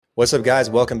What's up, guys?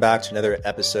 Welcome back to another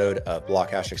episode of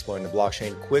Blockhash Exploring the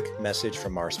Blockchain. Quick message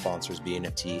from our sponsors,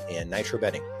 BNFT and Nitro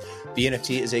Betting.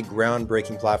 BNFT is a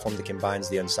groundbreaking platform that combines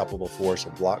the unstoppable force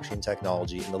of blockchain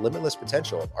technology and the limitless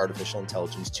potential of artificial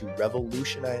intelligence to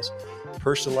revolutionize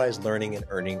personalized learning and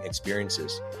earning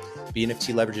experiences.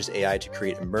 BNFT leverages AI to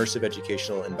create immersive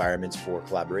educational environments for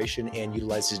collaboration and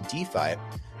utilizes DeFi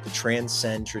to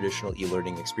transcend traditional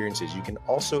e-learning experiences. You can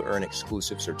also earn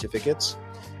exclusive certificates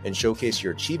and showcase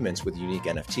your achievements with unique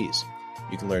NFTs.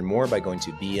 You can learn more by going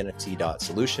to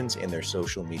bnft.solutions and their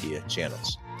social media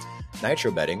channels.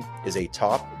 Nitro Betting is a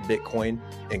top Bitcoin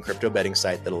and crypto betting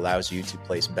site that allows you to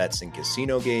place bets in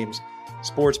casino games,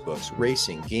 sports books,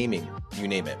 racing, gaming, you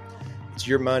name it. It's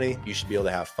your money. You should be able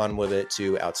to have fun with it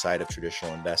too outside of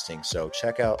traditional investing. So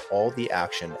check out all the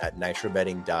action at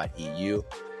nitrobetting.eu.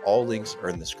 All links are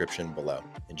in the description below.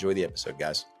 Enjoy the episode,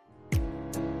 guys.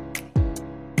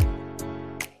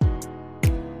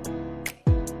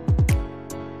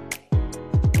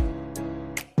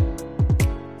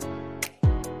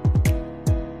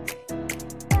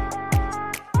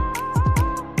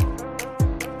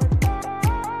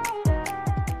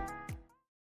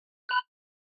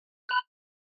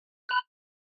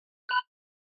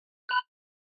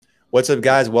 What's up,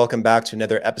 guys? Welcome back to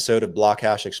another episode of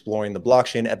Blockhash Exploring the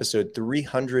Blockchain, episode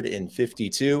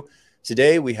 352.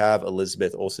 Today, we have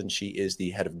Elizabeth Olson. She is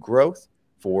the head of growth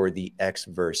for the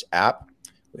Xverse app.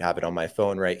 We have it on my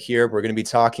phone right here. We're going to be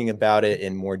talking about it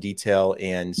in more detail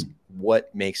and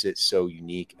what makes it so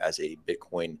unique as a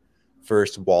Bitcoin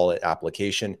first wallet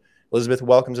application. Elizabeth,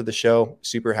 welcome to the show.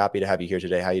 Super happy to have you here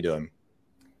today. How you doing?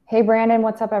 Hey, Brandon.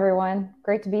 What's up, everyone?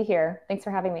 Great to be here. Thanks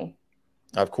for having me.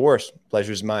 Of course.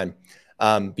 Pleasure's mine.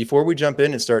 Before we jump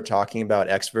in and start talking about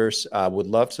Xverse, would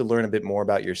love to learn a bit more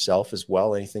about yourself as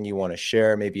well. Anything you want to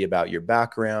share, maybe about your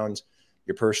background,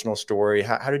 your personal story.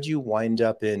 How did you wind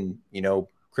up in,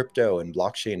 crypto and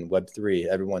blockchain and Web3?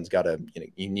 Everyone's got a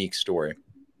unique story.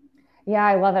 Yeah,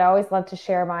 I love it. I always love to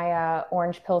share my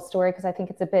orange pill story because I think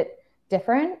it's a bit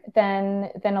different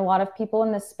than a lot of people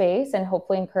in this space, and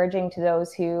hopefully encouraging to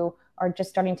those who are just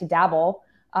starting to dabble.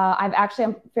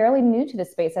 I'm fairly new to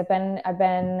this space. I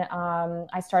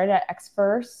started at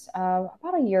Xverse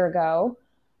about a year ago,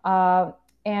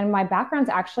 and my background's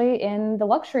actually in the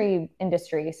luxury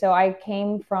industry. So I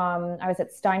was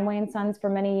at Steinway & Sons for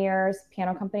many years,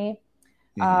 piano company,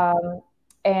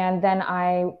 and then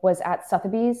I was at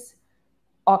Sotheby's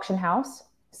auction house.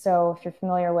 So if you're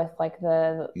familiar with like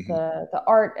the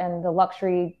art and the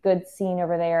luxury goods scene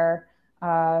over there,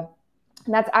 and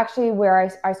that's actually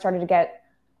where I started to get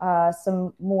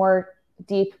some more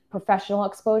deep professional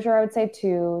exposure, I would say,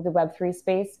 to the Web3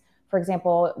 space. For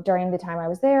example, during the time I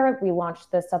was there, we launched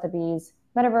the Sotheby's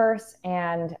Metaverse,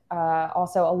 and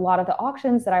also a lot of the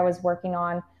auctions that I was working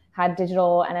on had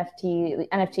digital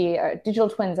digital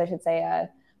twins, I should say,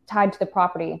 tied to the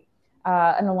property.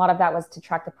 And a lot of that was to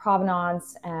track the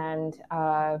provenance and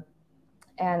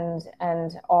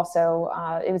also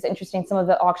it was interesting. Some of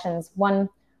the auctions, one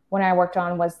I worked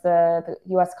on was the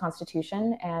U.S.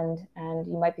 Constitution, and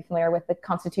you might be familiar with the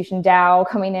Constitution DAO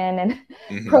coming in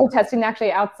and protesting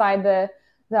actually outside the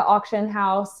auction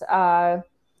house.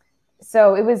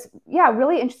 So it was,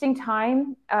 really interesting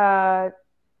time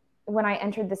when I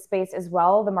entered the space as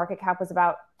well. The market cap was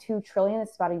about $2 trillion.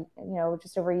 It's about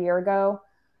just over a year ago,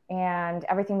 and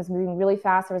everything was moving really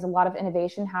fast. There was a lot of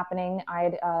innovation happening.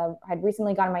 I had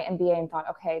recently gotten my MBA and thought,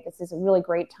 okay, this is a really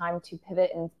great time to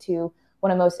pivot into one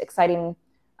of the most exciting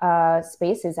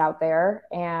spaces out there,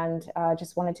 and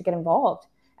just wanted to get involved.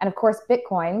 And of course,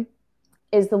 Bitcoin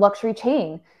is the luxury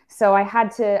chain, so I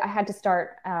had to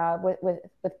start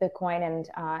with Bitcoin, and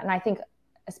I think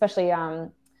especially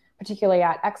particularly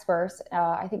at Xverse,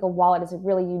 I think a wallet is a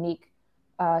really unique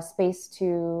space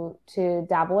to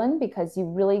dabble in, because you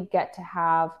really get to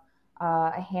have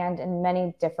a hand in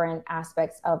many different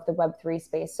aspects of the Web3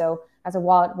 space. So as a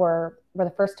wallet, we're the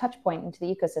first touch point into the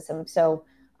ecosystem. So,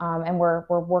 and we're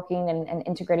working and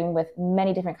integrating with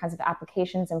many different kinds of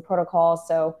applications and protocols.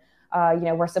 So,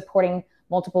 we're supporting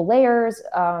multiple layers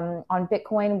on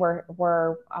Bitcoin.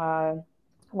 We're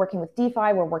working with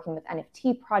DeFi. We're working with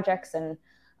NFT projects and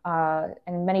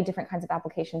many different kinds of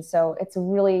applications. So it's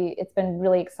been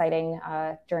really exciting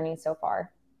journey so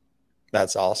far.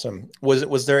 That's awesome.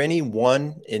 Was there any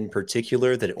one in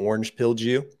particular that orange pilled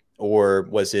you, or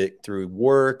was it through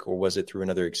work, or was it through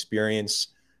another experience?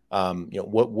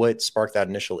 What sparked that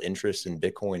initial interest in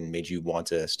Bitcoin and made you want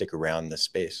to stick around this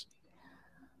space?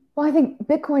 Well, I think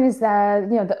Bitcoin is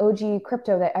the OG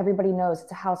crypto that everybody knows.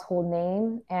 It's a household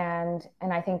name, and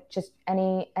I think just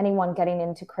anyone getting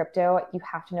into crypto, you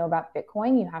have to know about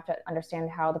Bitcoin. You have to understand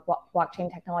how the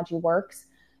blockchain technology works,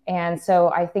 and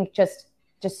so I think just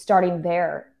starting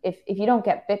there. If you don't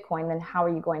get Bitcoin, then how are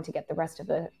you going to get the rest of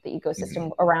the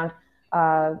ecosystem around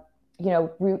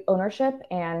root ownership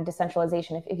and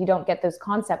decentralization? If you don't get those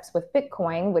concepts with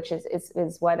Bitcoin, which is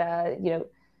what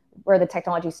where the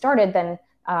technology started, then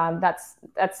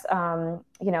there's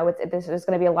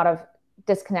going to be a lot of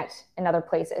disconnect in other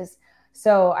places.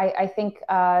 So I think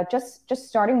just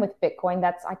starting with Bitcoin,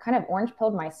 I kind of orange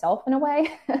pilled myself in a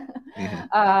way,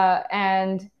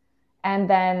 and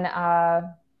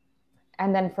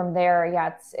then from there,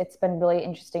 yeah, it's been really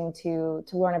interesting to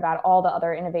learn about all the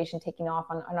other innovation taking off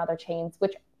on other chains,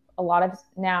 which a lot of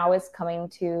now is coming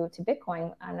to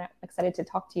Bitcoin. I'm excited to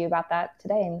talk to you about that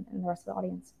today and the rest of the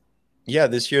audience. Yeah,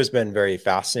 this year has been very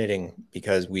fascinating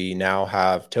because we now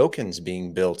have tokens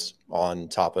being built on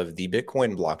top of the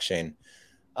Bitcoin blockchain.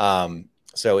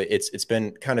 So it's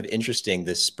been kind of interesting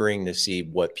this spring to see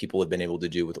what people have been able to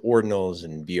do with ordinals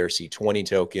and BRC20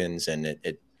 tokens, and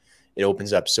it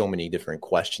opens up so many different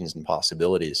questions and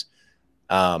possibilities.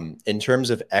 In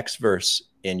terms of Xverse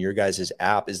in your guys'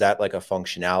 app, is that like a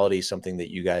functionality, something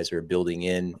that you guys are building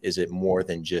in? Is it more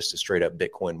than just a straight up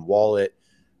Bitcoin wallet?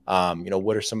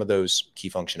 What are some of those key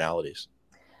functionalities?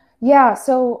 Yeah,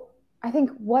 so I think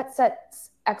what sets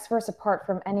Xverse apart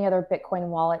from any other Bitcoin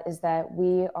wallet is that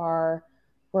we're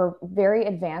very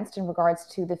advanced in regards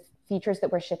to the features that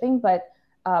we're shipping, but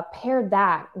pair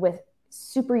that with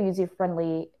super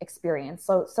user-friendly experience.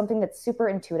 So something that's super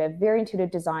intuitive, very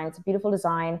intuitive design. It's a beautiful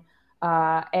design,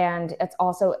 and it's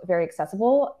also very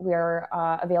accessible. We're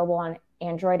available on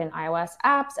Android and iOS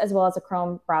apps, as well as a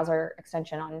Chrome browser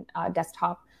extension on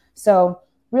desktop. So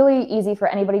really easy for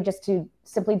anybody just to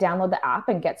simply download the app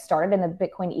and get started in the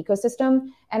Bitcoin ecosystem.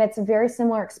 And it's a very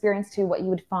similar experience to what you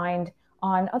would find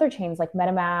on other chains like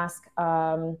MetaMask,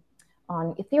 on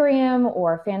Ethereum,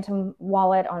 or Phantom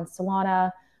Wallet on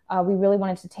Solana. We really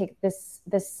wanted to take this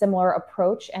similar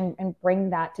approach and bring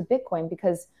that to Bitcoin,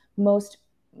 because most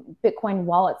Bitcoin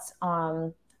wallets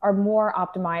are more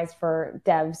optimized for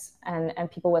devs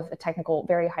and people with a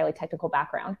very highly technical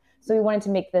background. So we wanted to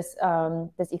make this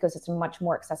ecosystem much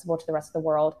more accessible to the rest of the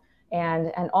world,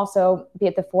 and also be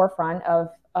at the forefront of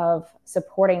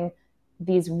supporting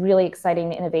these really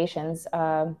exciting innovations.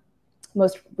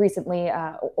 Most recently,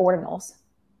 ordinals.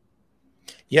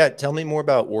 Yeah, tell me more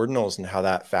about ordinals and how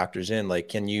that factors in. Like,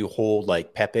 can you hold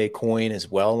like Pepe coin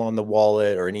as well on the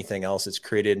wallet, or anything else that's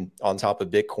created on top of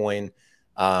Bitcoin?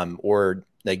 Or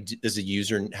like, does the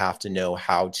user have to know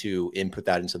how to input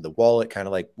that into the wallet, kind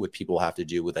of like what people have to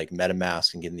do with like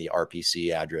MetaMask and getting the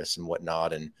RPC address and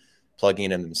whatnot and plugging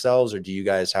it in themselves? Or do you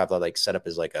guys have that like set up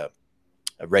as like a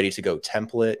ready to go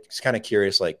template? Just kind of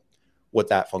curious, like what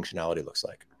that functionality looks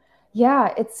like.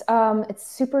 Yeah, it's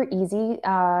super easy.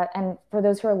 And for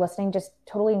those who are listening, just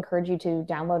totally encourage you to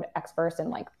download Xverse and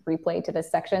like replay to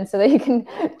this section so that you can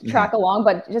track along.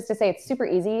 But just to say, it's super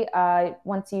easy.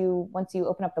 Once you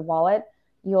open up the wallet,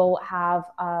 you'll have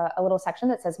a little section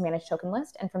that says Manage Token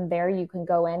List, and from there you can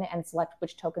go in and select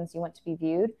which tokens you want to be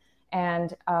viewed,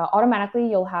 and automatically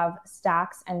you'll have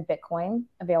Stacks and Bitcoin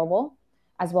available,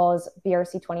 as well as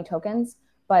BRC20 tokens.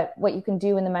 But what you can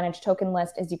do in the managed token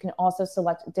list is you can also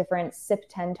select different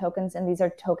SIP10 tokens, and these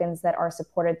are tokens that are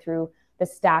supported through the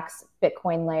Stacks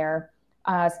Bitcoin layer.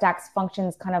 Stacks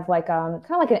functions kind of like an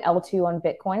L2 on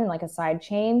Bitcoin, and like a side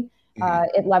chain.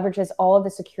 It leverages all of the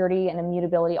security and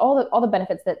immutability, all the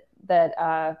benefits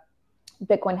that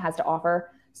Bitcoin has to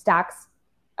offer. Stacks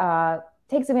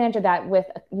takes advantage of that with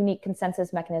a unique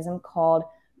consensus mechanism called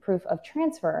proof of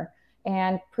transfer.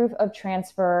 And proof of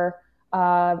transfer,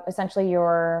 essentially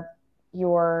you're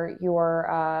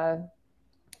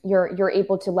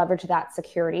able to leverage that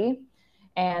security,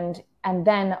 and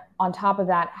then on top of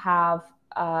that have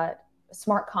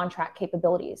smart contract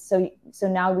capabilities. So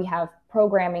now we have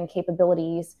programming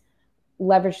capabilities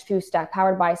leveraged through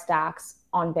powered by Stacks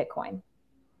on Bitcoin.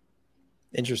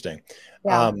 Interesting.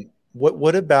 Yeah.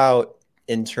 What about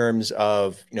in terms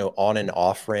of, on and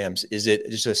off ramps? Is it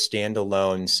just a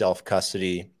standalone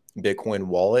self-custody Bitcoin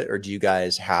wallet, or do you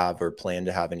guys have or plan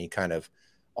to have any kind of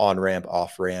on ramp,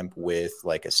 off ramp with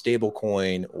like a stable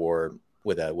coin, or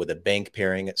with a bank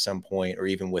pairing at some point, or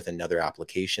even with another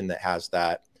application that has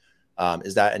that?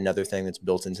 Is that another thing that's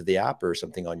built into the app, or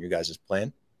something on your guys'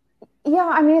 plan? Yeah,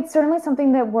 I mean, it's certainly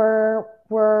something that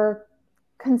we're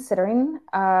considering.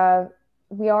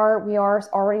 We are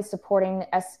already supporting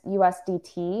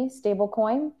USDT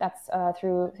stablecoin. That's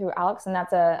through Alex, and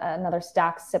that's another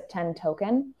Stacks SIP10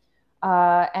 token.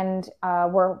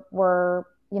 We're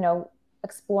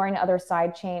exploring other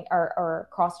side chain or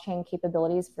cross chain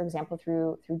capabilities, for example,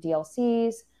 through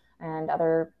DLCs and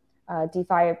other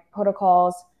DeFi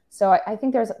protocols. So I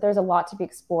think there's a lot to be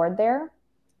explored there.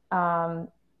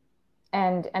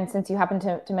 And since you happen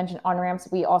to mention on-ramps,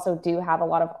 we also do have a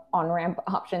lot of on-ramp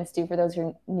options too for those who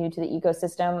are new to the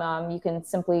ecosystem. You can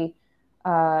simply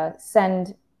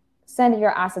send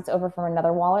your assets over from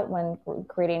another wallet when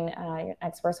creating an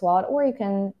Xverse wallet, or you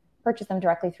can purchase them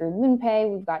directly through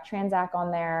MoonPay. We've got Transact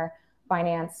on there,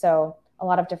 Binance, so a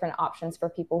lot of different options for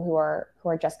people who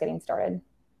are just getting started.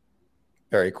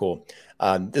 Very cool.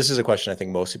 This is a question I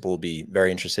think most people will be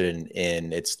very interested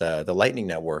in. It's the Lightning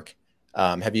Network.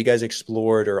 Have you guys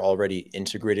explored or already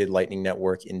integrated Lightning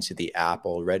Network into the app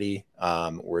already?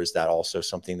 Or is that also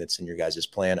something that's in your guys'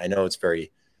 plan? I know it's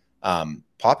very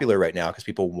popular right now because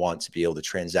people want to be able to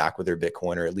transact with their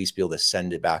Bitcoin, or at least be able to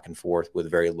send it back and forth with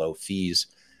very low fees.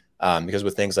 Because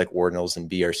with things like ordinals and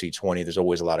BRC20, there's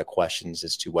always a lot of questions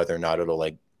as to whether or not it'll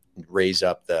like raise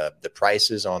up the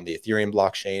prices on the Ethereum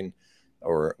blockchain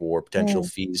or potential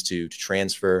fees to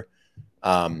transfer.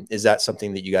 Is that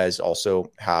something that you guys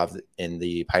also have in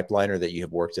the pipeline or that you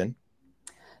have worked in?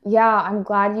 Yeah, I'm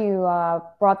glad you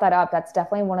brought that up. That's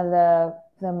definitely one of the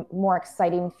more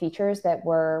exciting features that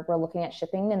we're looking at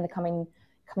shipping in the coming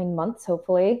months,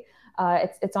 hopefully.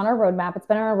 It's on our roadmap. It's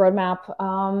been on our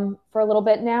roadmap for a little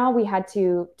bit now. We had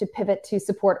to pivot to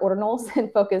support ordinals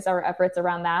and focus our efforts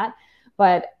around that.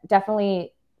 But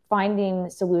definitely finding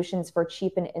solutions for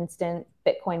cheap and instant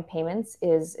Bitcoin payments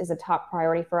is a top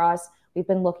priority for us. We've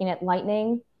been looking at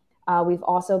Lightning. We've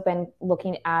also been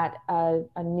looking at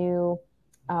a new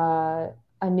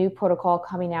protocol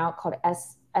coming out called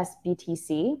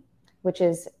SBTC, which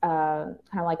is kind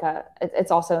of like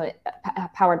it's also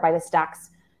powered by the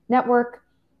Stacks network,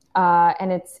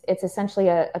 and it's essentially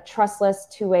a trustless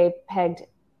two-way pegged.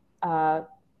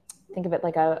 Think of it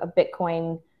like a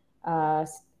Bitcoin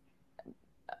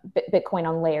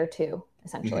on layer 2,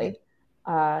 essentially.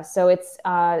 So it's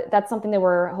that's something that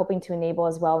we're hoping to enable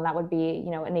as well, and that would be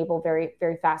enable very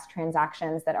very fast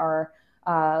transactions that are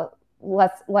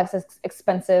less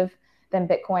expensive than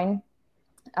Bitcoin.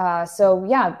 So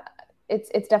yeah,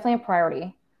 it's definitely a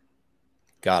priority.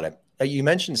 Got it. You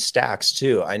mentioned Stacks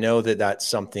too. I know that that's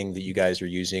something that you guys are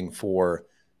using for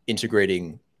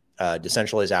integrating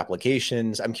decentralized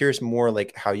applications. I'm curious more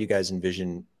like how you guys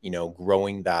envision,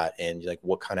 growing that, and like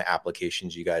what kind of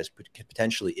applications you guys could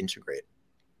potentially integrate.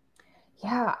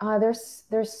 Yeah,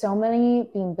 there's so many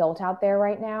being built out there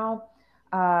right now,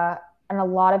 and a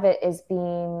lot of it is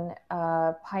being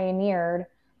pioneered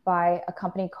by a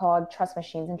company called Trust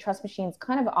Machines. And Trust Machines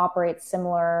kind of operates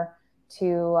similar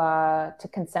to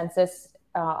Consensus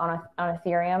on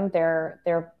Ethereum.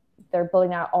 They're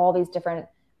building out all these different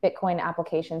Bitcoin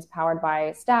applications powered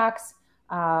by Stacks,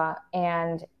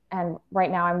 and right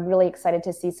now I'm really excited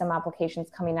to see some applications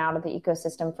coming out of the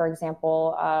ecosystem. For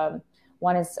example,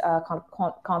 one is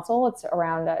Console. It's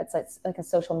around it's like a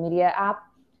social media app.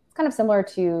 It's kind of similar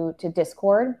to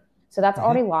Discord. So that's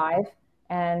already live,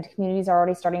 and communities are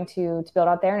already starting to build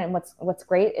out there. And what's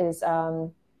great is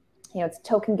it's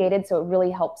token gated, so it really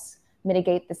helps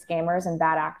mitigate the scammers and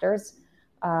bad actors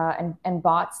and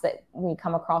bots that we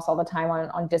come across all the time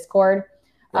on Discord.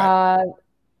 Right.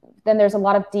 Then there's a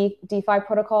lot of DeFi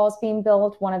protocols being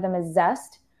built. One of them is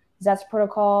Zest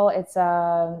protocol. It's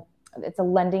a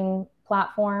lending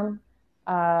platform.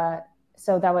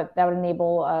 So that would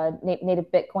enable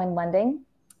native Bitcoin lending.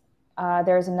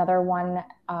 There's another one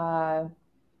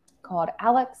called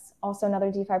Alex, also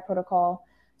another DeFi protocol.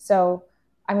 So,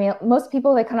 I mean, most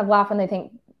people, they kind of laugh when they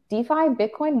think DeFi,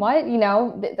 Bitcoin, what?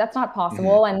 That's not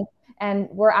possible. And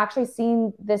we're actually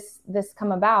seeing this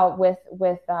come about with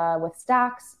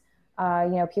Stacks.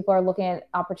 People are looking at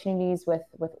opportunities with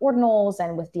ordinals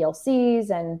and with DLCs,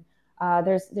 and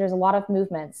there's a lot of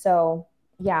movement. So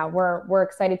yeah, we're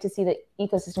excited to see the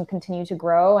ecosystem continue to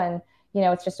grow, and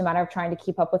it's just a matter of trying to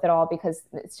keep up with it all because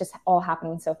it's just all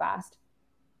happening so fast.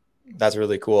 That's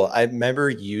really cool. I remember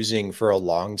using for a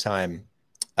long time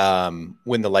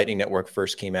when the Lightning Network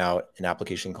first came out, an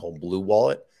application called Blue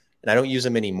Wallet, and I don't use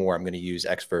them anymore. I'm going to use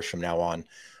Xverse from now on.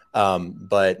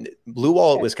 But Blue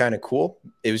Wallet was kind of cool.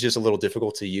 It was just a little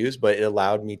difficult to use, but it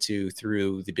allowed me to,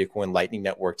 through the Bitcoin Lightning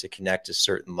Network, to connect to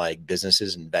certain like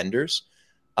businesses and vendors.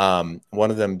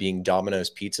 One of them being Domino's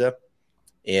Pizza,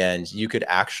 and you could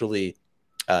actually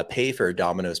pay for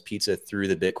Domino's Pizza through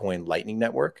the Bitcoin Lightning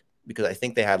Network, because I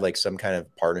think they had like some kind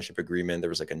of partnership agreement. There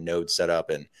was like a node set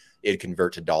up and it'd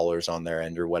convert to dollars on their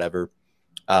end or whatever.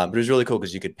 But it was really cool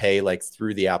because you could pay like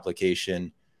through the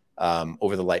application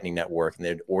over the Lightning Network, and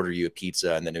they'd order you a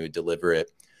pizza and then it would deliver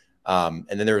it. And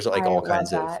then there was like all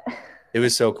kinds of, it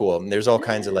was so cool. And there's all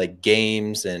kinds of like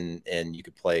games, and you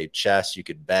could play chess, you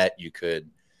could bet, you could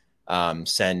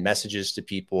send messages to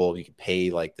people, you could pay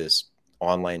like this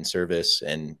online service,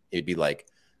 and it'd be like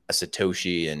a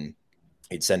Satoshi, and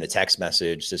you'd send a text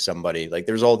message to somebody. Like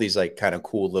there's all these like kind of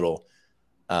cool little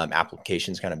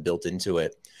applications kind of built into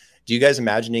it. Do you guys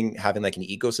imagining having like an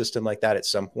ecosystem like that at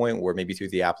some point, where maybe through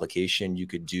the application you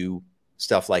could do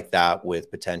stuff like that with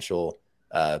potential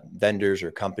vendors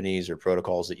or companies or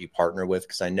protocols that you partner with?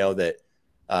 Because I know that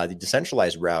the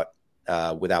decentralized route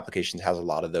with applications has a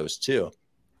lot of those too.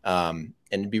 And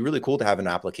it'd be really cool to have an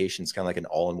application. It's kind of like an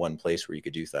all-in-one place where you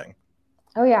could do things.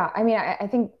 Oh yeah. I mean, I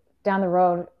think down the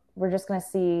road, we're just going to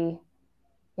see,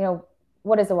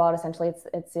 what is a wallet? Essentially,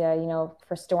 it's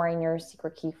for storing your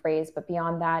secret key phrase. But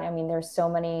beyond that, I mean, there's so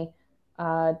many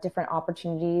different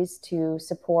opportunities to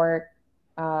support,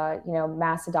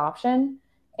 mass adoption.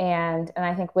 And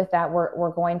I think with that,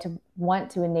 we're going to want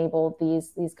to enable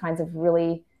these kinds of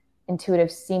really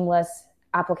intuitive, seamless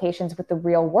applications with the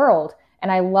real world.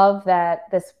 And I love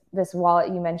that this wallet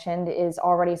you mentioned is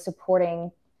already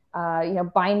supporting,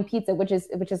 buying pizza, which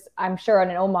is I'm sure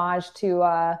an homage to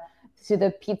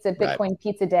the Bitcoin right.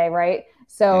 Pizza Day, right?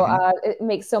 So it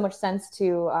makes so much sense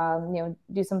to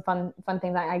do some fun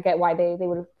things. I get why they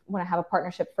would want to have a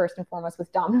partnership first and foremost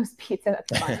with Domino's Pizza.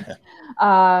 That's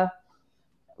fun.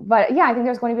 But yeah, I think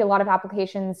there's going to be a lot of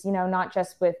applications, not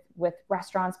just with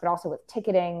restaurants, but also with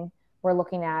ticketing. We're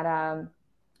looking at a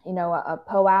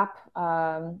PO app,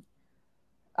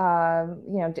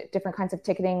 different kinds of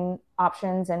ticketing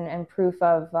options and proof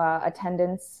of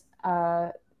attendance,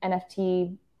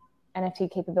 NFT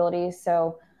capabilities.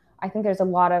 So I think there's a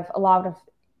lot of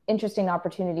interesting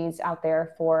opportunities out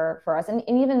there for us, and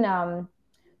even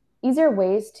easier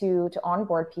ways to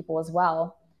onboard people as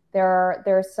well.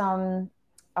 There's some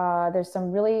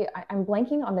really, I'm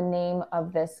blanking on the name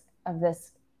of this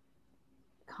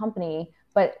company,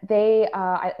 but they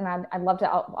I'd love to.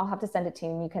 I'll have to send it to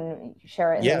you, and you can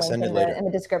share it. Send it later in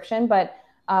the description. But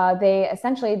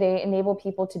they enable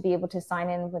people to be able to sign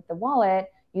in with the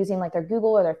wallet using like their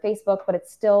Google or their Facebook, but it's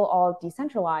still all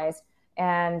decentralized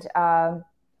and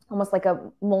almost like a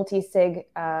multi-sig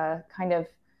kind of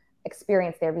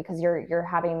experience there, because you're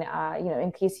having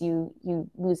in case you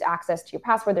lose access to your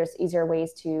password, there's easier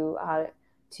ways to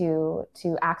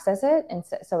access it, and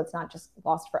so it's not just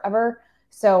lost forever.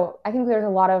 So I think there's a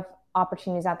lot of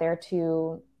opportunities out there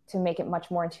to make it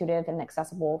much more intuitive and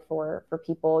accessible for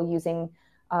people using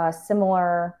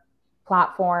similar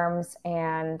platforms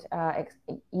and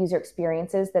user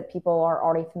experiences that people are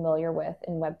already familiar with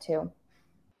in Web 2.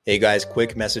 Hey guys,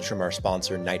 quick message from our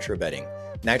sponsor, Nitro Betting.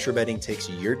 Nitro Betting takes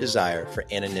your desire for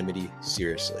anonymity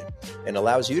seriously and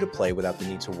allows you to play without the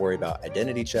need to worry about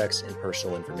identity checks and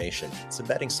personal information. It's a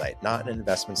betting site, not an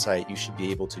investment site. You should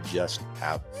be able to just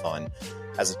have fun.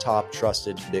 As a top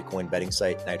trusted Bitcoin betting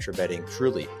site, Nitro Betting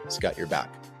truly has got your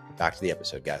back. Back to the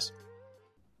episode, guys.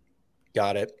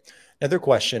 Got it. Another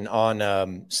question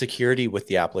on security with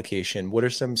the application. What are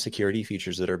some security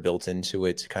features that are built into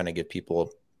it to kind of give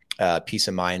people peace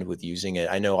of mind with using it?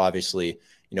 I know obviously,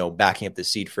 backing up the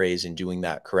seed phrase and doing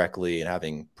that correctly and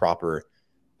having proper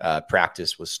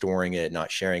practice with storing it, not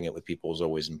sharing it with people is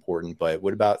always important. But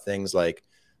what about things like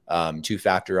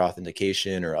two-factor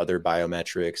authentication or other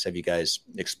biometrics? Have you guys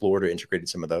explored or integrated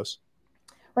some of those?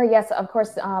 Right. Yes, of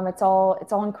course. It's all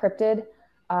encrypted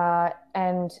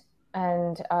and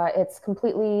it's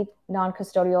completely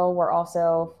non-custodial. We're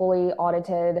also fully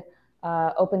audited,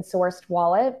 open sourced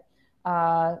wallet.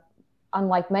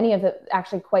 Unlike many of the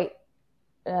actually quite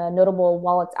notable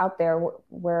wallets out there,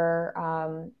 where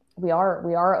we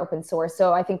are open source.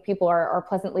 So I think people are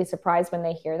pleasantly surprised when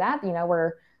they hear that.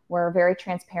 We're very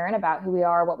transparent about who we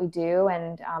are, what we do,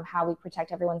 and how we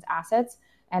protect everyone's assets.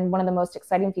 And one of the most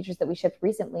exciting features that we shipped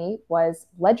recently was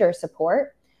ledger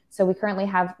support. So we currently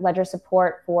have ledger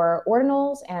support for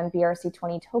ordinals and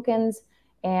BRC20 tokens,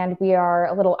 and we are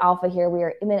a little alpha here. We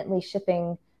are imminently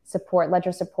shipping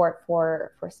ledger support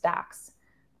for stacks.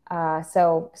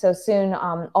 So soon,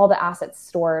 all the assets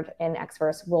stored in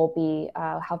Xverse will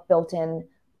have built-in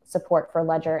support for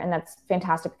ledger, and that's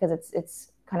fantastic because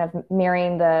it's kind of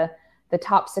marrying the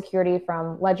top security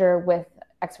from ledger with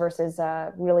Xverse's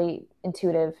really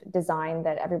intuitive design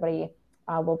that everybody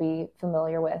will be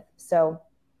familiar with. So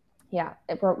yeah,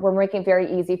 we're making it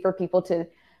very easy for people to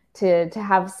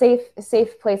have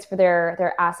safe place for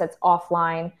their assets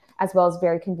offline, as well as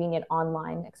very convenient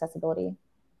online accessibility.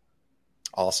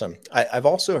 Awesome. I've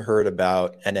also heard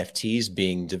about NFTs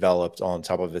being developed on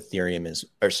top of Ethereum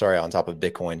on top of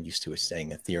Bitcoin. Used to was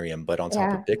saying Ethereum, but on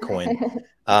top of Yeah. Bitcoin.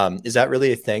 Is that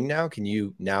really a thing now? Can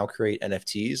you now create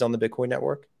NFTs on the Bitcoin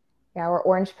network? Yeah, we're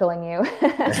orange pilling you.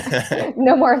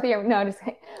 No more Ethereum. No, just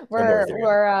kidding. No more We're Ethereum.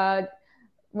 we're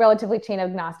relatively chain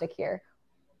agnostic here.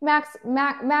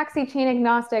 Maxi chain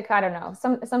agnostic. I don't know.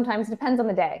 Sometimes depends on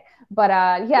the day. But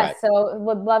yes, Right. so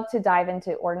would love to dive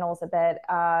into ordinals a bit.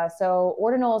 So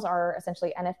ordinals are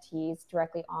essentially NFTs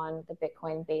directly on the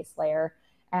Bitcoin base layer,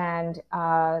 and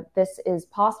this is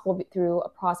possible through a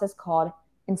process called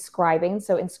inscribing.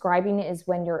 So inscribing is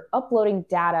when you're uploading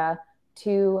data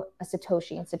to a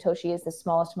Satoshi, and Satoshi is the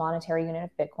smallest monetary unit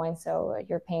of Bitcoin. So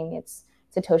you're paying its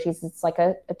Satoshis. It's like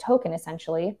a token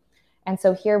essentially. And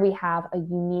so here we have a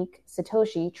unique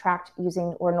Satoshi tracked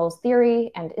using ordinals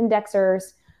theory and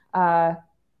indexers. So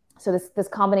this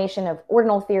combination of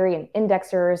ordinal theory and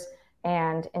indexers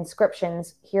and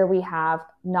inscriptions, here we have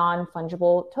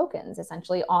non-fungible tokens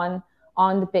essentially on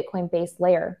the Bitcoin base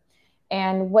layer.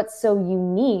 And what's so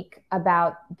unique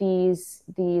about these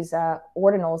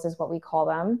ordinals is what we call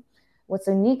them. What's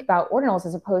unique about ordinals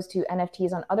as opposed to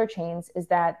NFTs on other chains is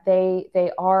that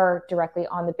they are directly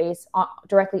on the base,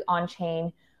 directly on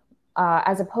chain,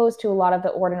 as opposed to a lot of the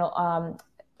ordinal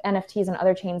NFTs on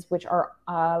other chains, which are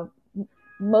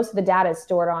most of the data is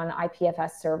stored on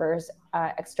IPFS servers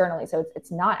externally, so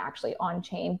it's not actually on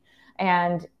chain.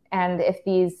 And if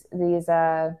these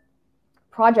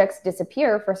projects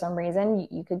disappear for some reason,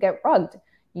 you could get rugged.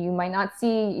 You might not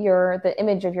see the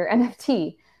image of your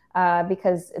NFT.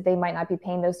 Because they might not be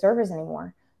paying those servers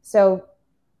anymore. So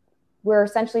we're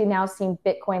essentially now seeing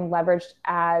Bitcoin leveraged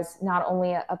as not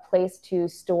only a place to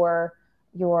store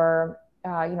your,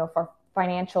 for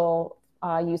financial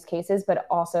use cases, but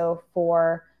also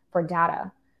for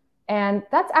data. And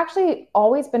that's actually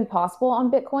always been possible on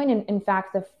Bitcoin. And in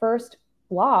fact, the first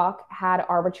block had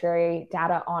arbitrary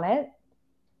data on it,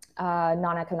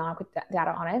 non-economic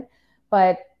data on it.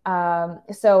 But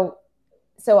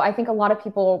so I think a lot of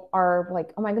people are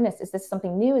like, oh my goodness, is this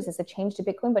something new? Is this a change to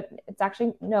Bitcoin? But it's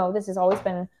actually, no, this has always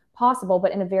been possible,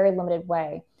 but in a very limited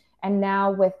way. And now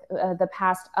with the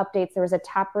past updates, there was a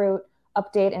Taproot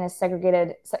update and a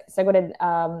segregated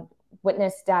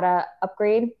witness data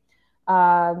upgrade.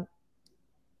 That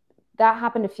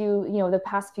happened the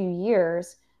past few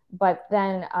years. But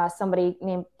then somebody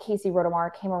named Casey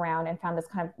Rodomar came around and found this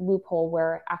kind of loophole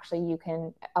where actually you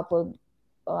can upload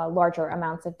larger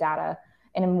amounts of data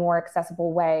in a more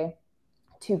accessible way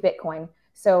to Bitcoin.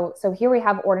 So here we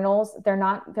have ordinals. They're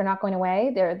not going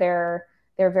away. They're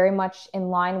very much in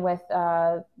line with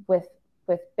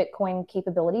Bitcoin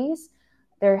capabilities.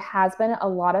 There has been a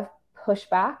lot of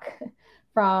pushback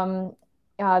from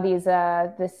these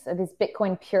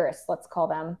Bitcoin purists, let's call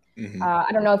them. Mm-hmm.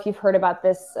 I don't know if you've heard about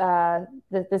this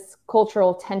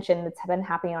cultural tension that's been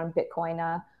happening on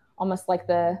Bitcoin, almost like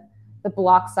the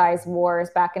block size wars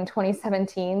back in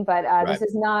 2017. But right. This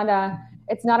is not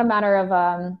it's not a matter of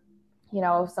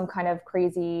some kind of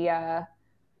crazy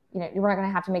you're not going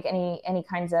to have to make any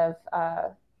kinds of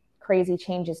crazy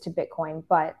changes to Bitcoin,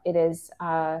 but it is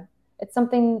it's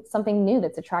something new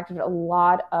that's attracted a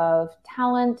lot of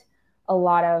talent, a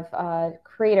lot of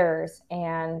creators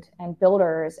and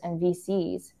builders and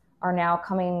VCs are now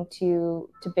coming to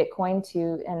Bitcoin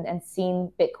and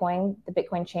seeing Bitcoin, the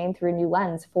Bitcoin chain, through a new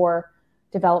lens for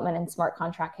development and smart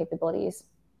contract capabilities.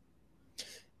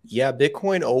 Yeah,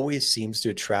 Bitcoin always seems to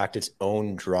attract its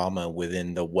own drama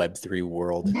within the Web3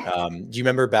 world. Do you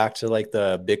remember back to like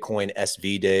the Bitcoin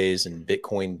SV days and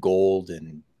Bitcoin Gold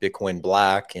and Bitcoin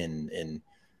Black and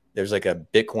there's like a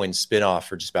Bitcoin spinoff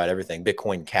for just about everything,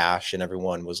 Bitcoin Cash, and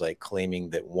everyone was like claiming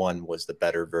that one was the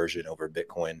better version over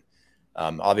Bitcoin.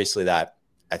 Obviously that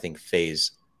I think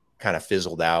phase kind of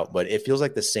fizzled out, but it feels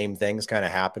like the same thing's kind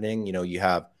of happening. You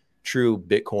have true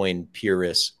Bitcoin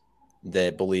purists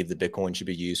that believe that Bitcoin should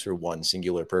be used for one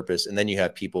singular purpose. And then you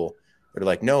have people that are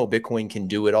like, no, Bitcoin can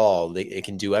do it all. It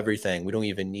can do everything. We don't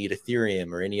even need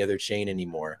Ethereum or any other chain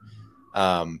anymore.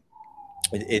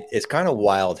 It's kind of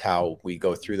wild how we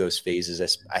go through those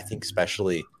phases. I think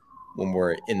especially when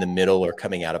we're in the middle or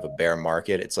coming out of a bear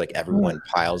market, it's like everyone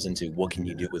piles into what can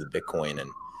you do with Bitcoin?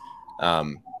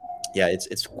 And yeah,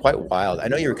 it's quite wild. I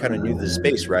know you were kind of new to the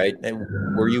space, right? And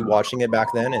were you watching it back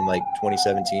then in like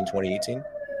 2017, 2018?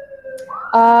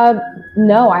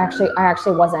 No, I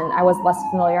actually wasn't. I was less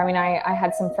familiar. I mean, I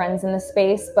had some friends in the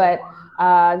space, but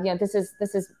this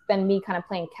has been me kind of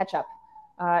playing catch up.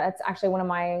 It's actually one of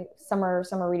my summer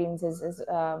readings is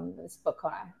this book.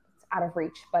 It's out of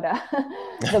reach, but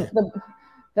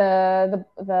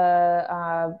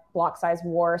the block size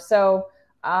war. So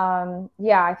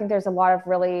Yeah, I think there's a lot of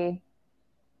really,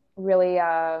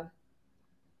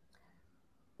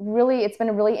 it's been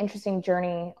a really interesting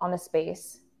journey on the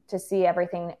space to see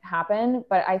everything happen.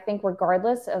 But I think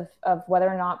regardless of whether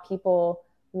or not people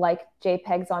like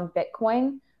JPEGs on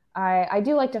Bitcoin, I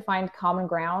do like to find common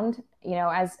ground,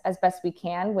 as best we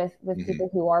can with people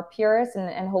who are purists,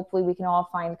 and hopefully we can all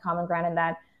find common ground in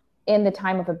that. In the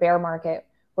time of a bear market,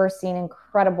 we're seeing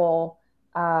incredible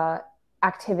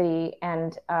activity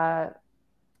and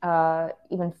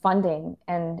even funding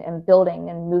and building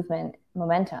and movement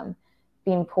momentum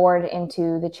being poured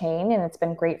into the chain, and it's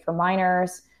been great for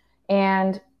miners.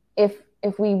 And if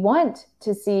we want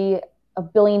to see a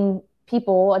billion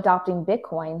people adopting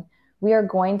Bitcoin, we are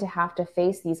going to have to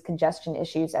face these congestion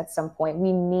issues at some point.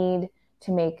 We need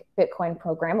to make Bitcoin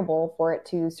programmable for it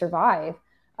to survive,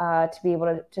 to be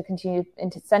able to continue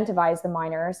and to incentivize the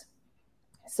miners.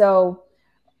 So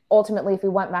ultimately, if we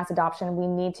want mass adoption, we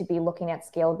need to be looking at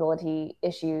scalability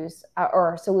issues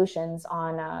or solutions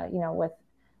on,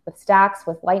 with stacks,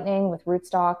 with Lightning, with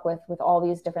Rootstock, with all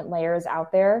these different layers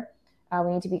out there.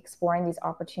 We need to be exploring these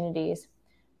opportunities.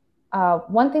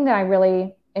 One thing that I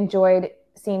really enjoyed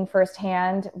seeing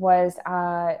firsthand was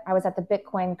I was at the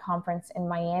Bitcoin conference in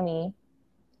Miami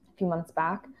a few months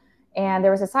back, and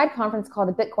there was a side conference called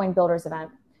the Bitcoin Builders event.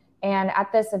 And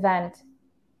at this event,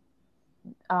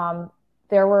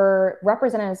 there were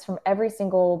representatives from every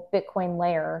single Bitcoin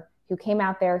layer who came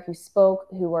out there, who spoke,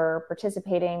 who were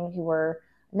participating, who were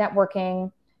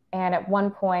networking. And at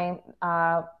one point,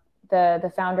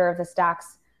 the founder of the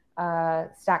Stacks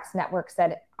network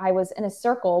said, I was in a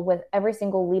circle with every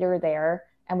single leader there,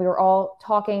 and we were all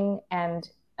talking and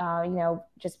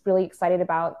just really excited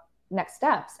about next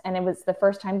steps. And it was the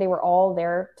first time they were all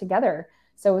there together.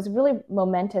 So it was a really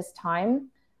momentous time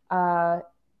for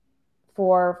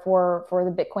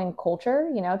the Bitcoin culture,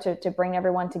 to bring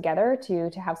everyone together, to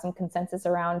have some consensus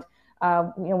around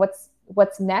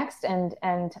what's next, and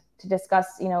to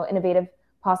discuss innovative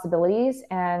possibilities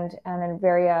and in a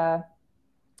very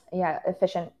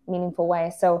efficient, meaningful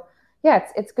way. So yeah,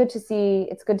 it's good to see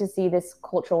this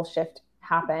cultural shift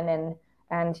happen,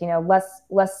 and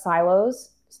less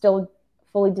silos, still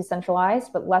fully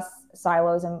decentralized, but less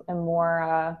silos and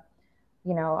more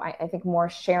I think more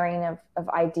sharing of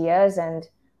ideas and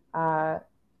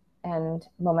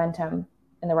momentum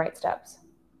in the right steps.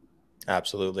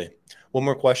 Absolutely. One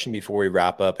more question before we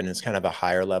wrap up, and it's kind of a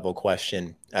higher level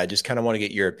question. I just kind of want to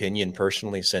get your opinion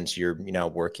personally, since you're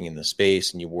working in the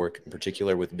space and you work in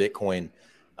particular with Bitcoin.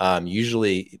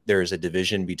 Usually there's a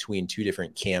division between two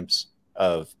different camps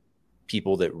of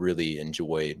people that really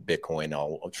enjoy Bitcoin.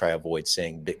 I'll try to avoid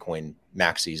saying Bitcoin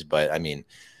maxis, but I mean,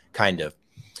 kind of.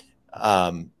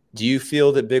 Do you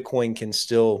feel that Bitcoin can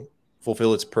still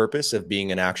fulfill its purpose of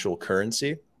being an actual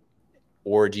currency?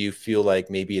 Or do you feel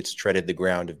like maybe it's treaded the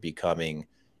ground of becoming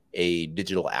a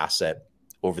digital asset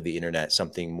over the internet,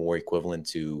 something more equivalent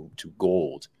to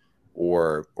gold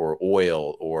or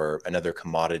oil or another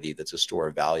commodity that's a store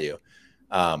of value?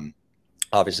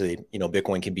 Obviously,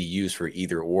 Bitcoin can be used for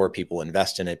either or. People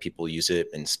invest in it, people use it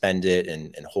and spend it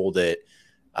and hold it.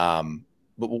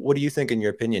 But what do you think, in your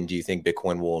opinion? Do you think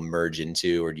Bitcoin will emerge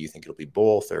into, or do you think it'll be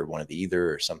both, or one of the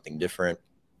either, or something different?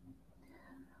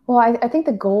 Well, I think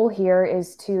the goal here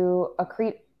is to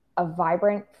create a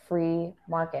vibrant, free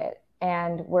market,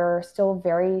 and we're still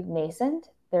very nascent.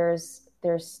 There's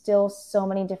still so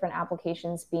many different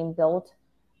applications being built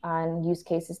and use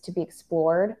cases to be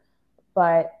explored,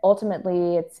 but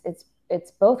ultimately, it's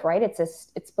both, right?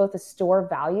 It's both a store of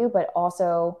value, but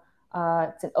also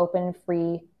it's an open,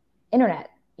 free internet,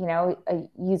 a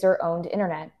user-owned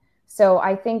internet. So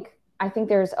I think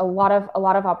there's a lot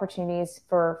of opportunities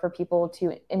for people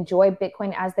to enjoy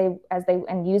Bitcoin as they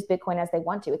and use Bitcoin as they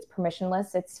want to. It's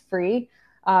permissionless, it's free,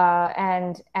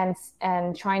 and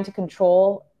trying to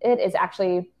control it is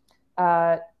actually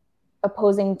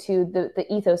opposing to the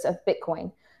ethos of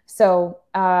Bitcoin. So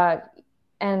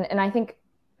and I think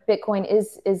Bitcoin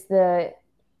is the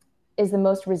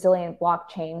most resilient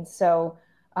blockchain. So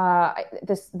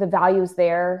the value is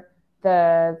there.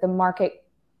 The market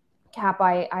cap,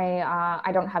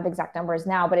 I don't have the exact numbers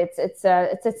now, but it's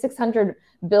a $600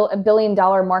 billion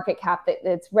market cap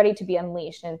that's ready to be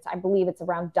unleashed, and I believe it's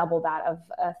around double that of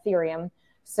Ethereum.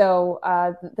 So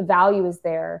the value is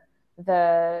there.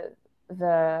 The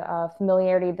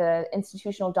familiarity, the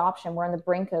institutional adoption. We're on the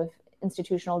brink of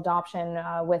institutional adoption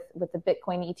with the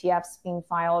Bitcoin ETFs being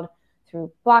filed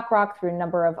through BlackRock, through a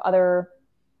number of other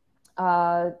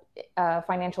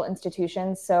financial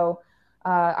institutions. So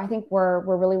I think we're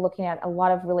really looking at a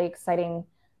lot of really exciting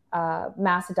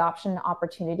mass adoption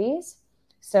opportunities.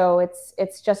 So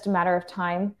it's just a matter of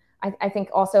time. I think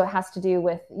also it has to do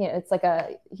with, it's like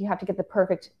you have to get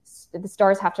the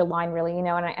stars have to align really, and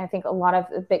I think a lot of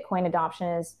Bitcoin adoption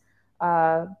is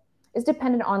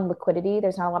dependent on liquidity.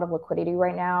 There's not a lot of liquidity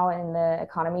right now in the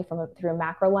economy through a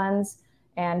macro lens,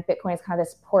 and Bitcoin is kind of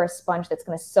this porous sponge that's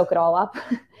going to soak it all up.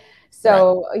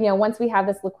 So, right. Once we have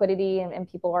this liquidity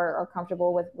and people are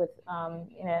comfortable with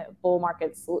in a bull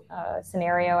market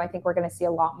scenario, I think we're going to see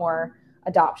a lot more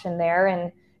adoption there.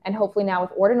 And hopefully now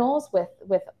with ordinals, with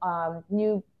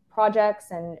new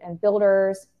projects and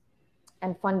builders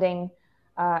and funding,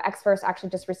 Xverse actually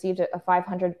just received a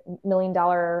 $500 million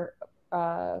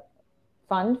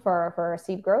fund for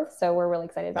seed growth. So we're really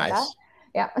excited about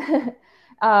that.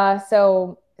 Yeah.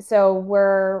 So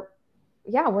we're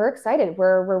excited.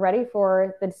 We're ready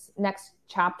for this next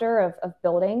chapter of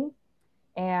building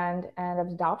and of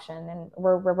adoption. And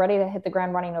we're ready to hit the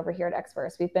ground running over here at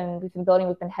Xverse. We've been building,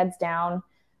 we've been heads down,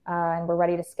 and we're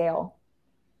ready to scale.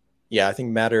 Yeah, I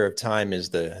think matter of time is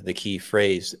the key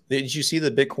phrase. Did you see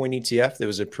the Bitcoin ETF that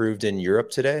was approved in Europe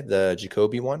today, the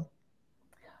Jacoby one?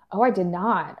 Oh, I did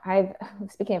not.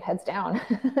 Speaking of heads down,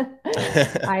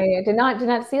 I did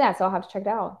not see that, so I'll have to check it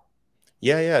out.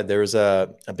 Yeah. There was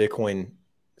a Bitcoin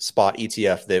spot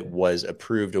ETF that was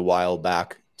approved a while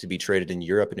back to be traded in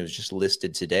Europe, and it was just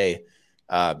listed today.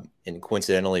 And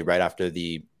coincidentally, right after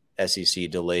the SEC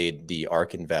delayed the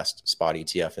ARK Invest spot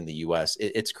ETF in the US.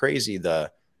 It's crazy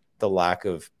the lack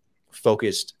of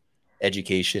focused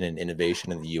education and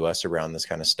innovation in the US around this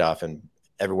kind of stuff, and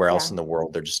everywhere else in the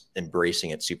world, they're just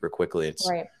embracing it super quickly. It's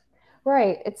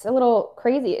right. It's a little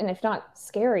crazy, and if not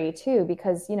scary too,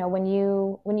 because when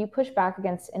you push back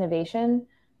against innovation,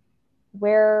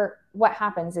 what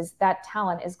happens is that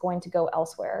talent is going to go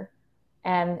elsewhere,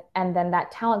 and then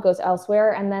that talent goes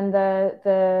elsewhere, and then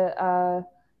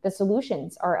the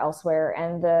solutions are elsewhere,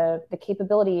 and the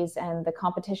capabilities and the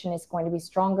competition is going to be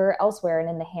stronger elsewhere and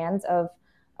in the hands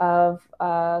of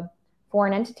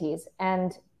foreign entities.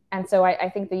 And so I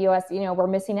think the U.S., we're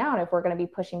missing out if we're going to be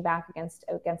pushing back against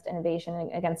innovation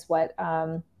and against what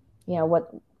the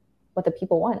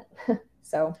people want.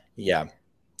 So yeah,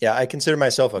 I consider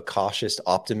myself a cautious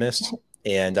optimist,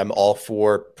 and I'm all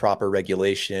for proper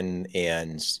regulation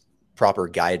and proper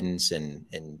guidance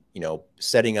and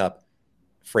setting up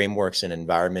frameworks and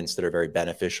environments that are very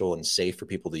beneficial and safe for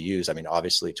people to use. I mean,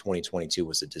 obviously 2022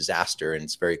 was a disaster, and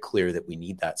it's very clear that we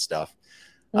need that stuff.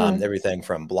 Everything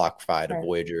from BlockFi to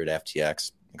Voyager to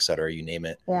FTX, et cetera, you name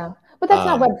it. Yeah. But that's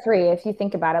not Web3 if you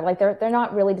think about it. Like they're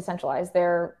not really decentralized.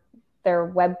 They're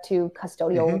Web2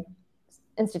 custodial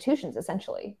institutions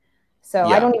essentially. So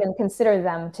I don't even consider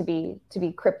them to be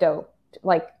crypto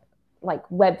like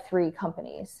Web3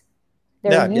 companies.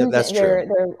 That's true.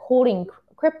 They're holding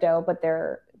crypto, but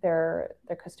they're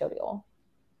custodial.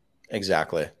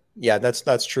 Exactly. Yeah,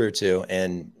 that's true too.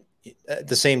 And at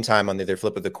the same time, on the other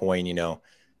flip of the coin,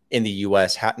 in the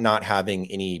U.S., not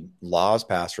having any laws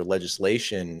passed or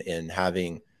legislation and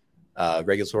having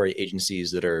regulatory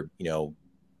agencies that are,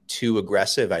 too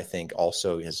aggressive, I think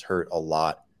also has hurt a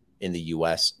lot in the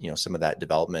U.S., some of that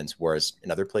development. Whereas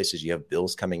in other places, you have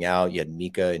bills coming out. You had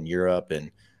MiCA in Europe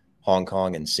and Hong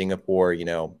Kong and Singapore,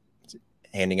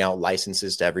 handing out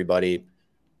licenses to everybody.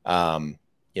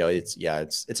 It's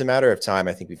a matter of time,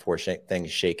 I think, before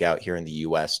things shake out here in the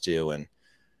U.S. too. And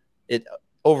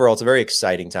overall, it's a very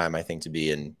exciting time, I think, to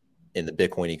be in the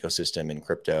Bitcoin ecosystem, in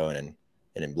crypto, and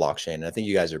in blockchain. And I think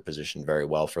you guys are positioned very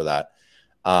well for that.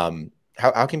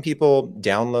 How can people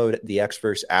download the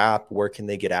Xverse app? Where can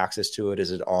they get access to it?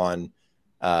 Is it on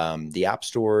the App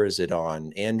Store? Is it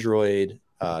on Android?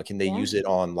 Can they use it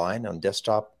online on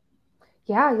desktop?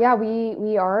 Yeah,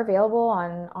 we are available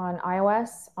on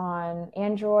iOS, on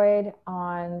Android,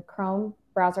 on Chrome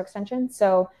browser extension.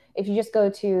 So if you just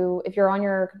if you're on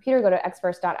your computer, go to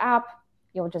xverse.app,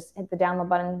 you'll just hit the download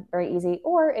button, very easy.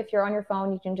 Or if you're on your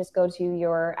phone, you can just go to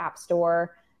your App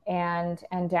Store and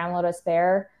download us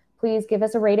there. Please give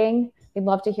us a rating. We'd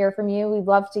love to hear from you. We'd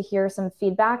love to hear some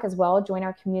feedback as well. Join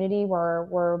our community.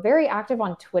 We're very active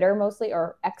on Twitter mostly,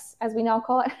 or X as we now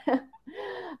call it.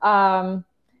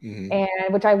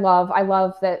 And which I love. I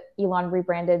love that Elon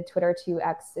rebranded Twitter to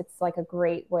X. It's like a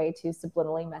great way to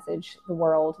subliminally message the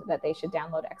world that they should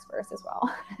download Xverse as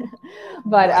well.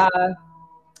 But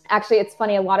actually, it's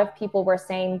funny. A lot of people were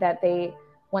saying that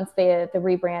once the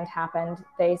rebrand happened,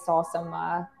 they saw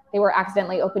they were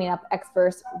accidentally opening up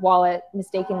Xverse wallet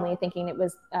mistakenly, thinking it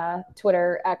was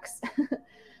Twitter X.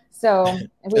 So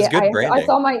I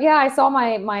saw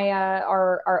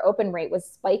our open rate was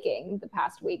spiking the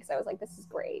past week. So I was like, this is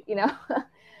great,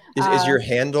 Is your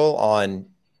handle on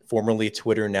formerly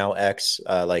Twitter, now X,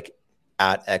 like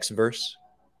at Xverse?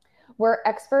 We're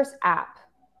Xverse app.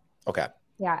 Okay.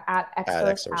 Yeah, at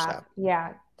Xverse Xverse app. app.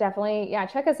 Yeah, definitely. Yeah,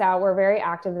 check us out. We're very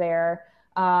active there.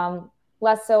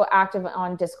 Less so active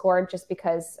on Discord, just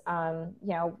because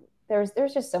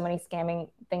there's just so many scamming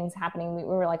things happening. We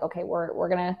were like, okay, we're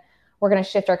gonna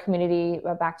shift our community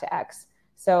back to X.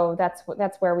 So that's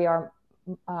where we are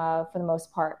for the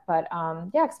most part. But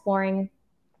exploring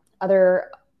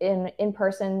other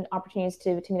in-person opportunities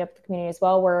to meet up with the community as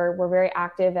well. We're very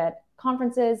active at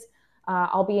conferences.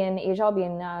 I'll be in Asia. I'll be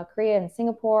in Korea and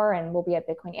Singapore, and we'll be at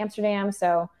Bitcoin Amsterdam.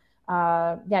 So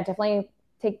definitely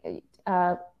keep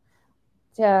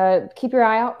your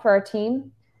eye out for our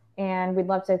team, and we'd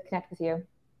love to connect with you.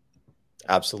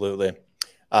 Absolutely.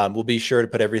 We'll be sure to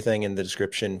put everything in the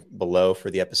description below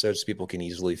for the episode so people can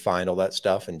easily find all that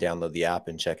stuff and download the app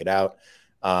and check it out.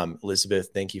 Elizabeth,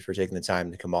 thank you for taking the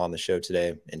time to come on the show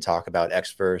today and talk about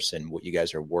Xverse and what you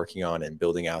guys are working on and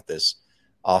building out this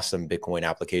awesome Bitcoin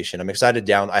application. I'm excited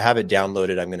I have it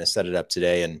downloaded. I'm going to set it up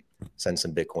today and send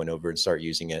some Bitcoin over and start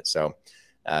using it. So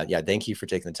thank you for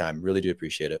taking the time. Really do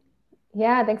appreciate it.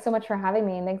 Yeah, thanks so much for having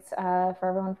me. And thanks for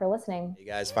everyone for listening. Hey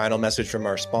guys, final message from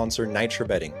our sponsor, Nitro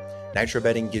Betting. Nitro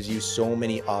Betting gives you so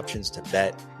many options to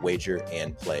bet, wager,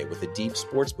 and play with a deep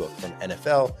sports book from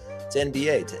NFL to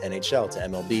NBA to NHL to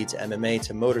MLB to MMA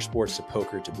to motorsports to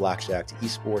poker to blackjack to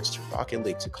esports to Rocket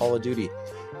League to Call of Duty.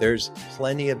 There's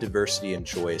plenty of diversity and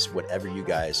choice, whatever you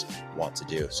guys want to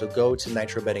do. So go to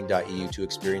nitrobetting.eu to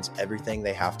experience everything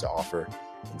they have to offer,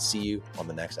 and see you on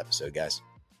the next episode, guys.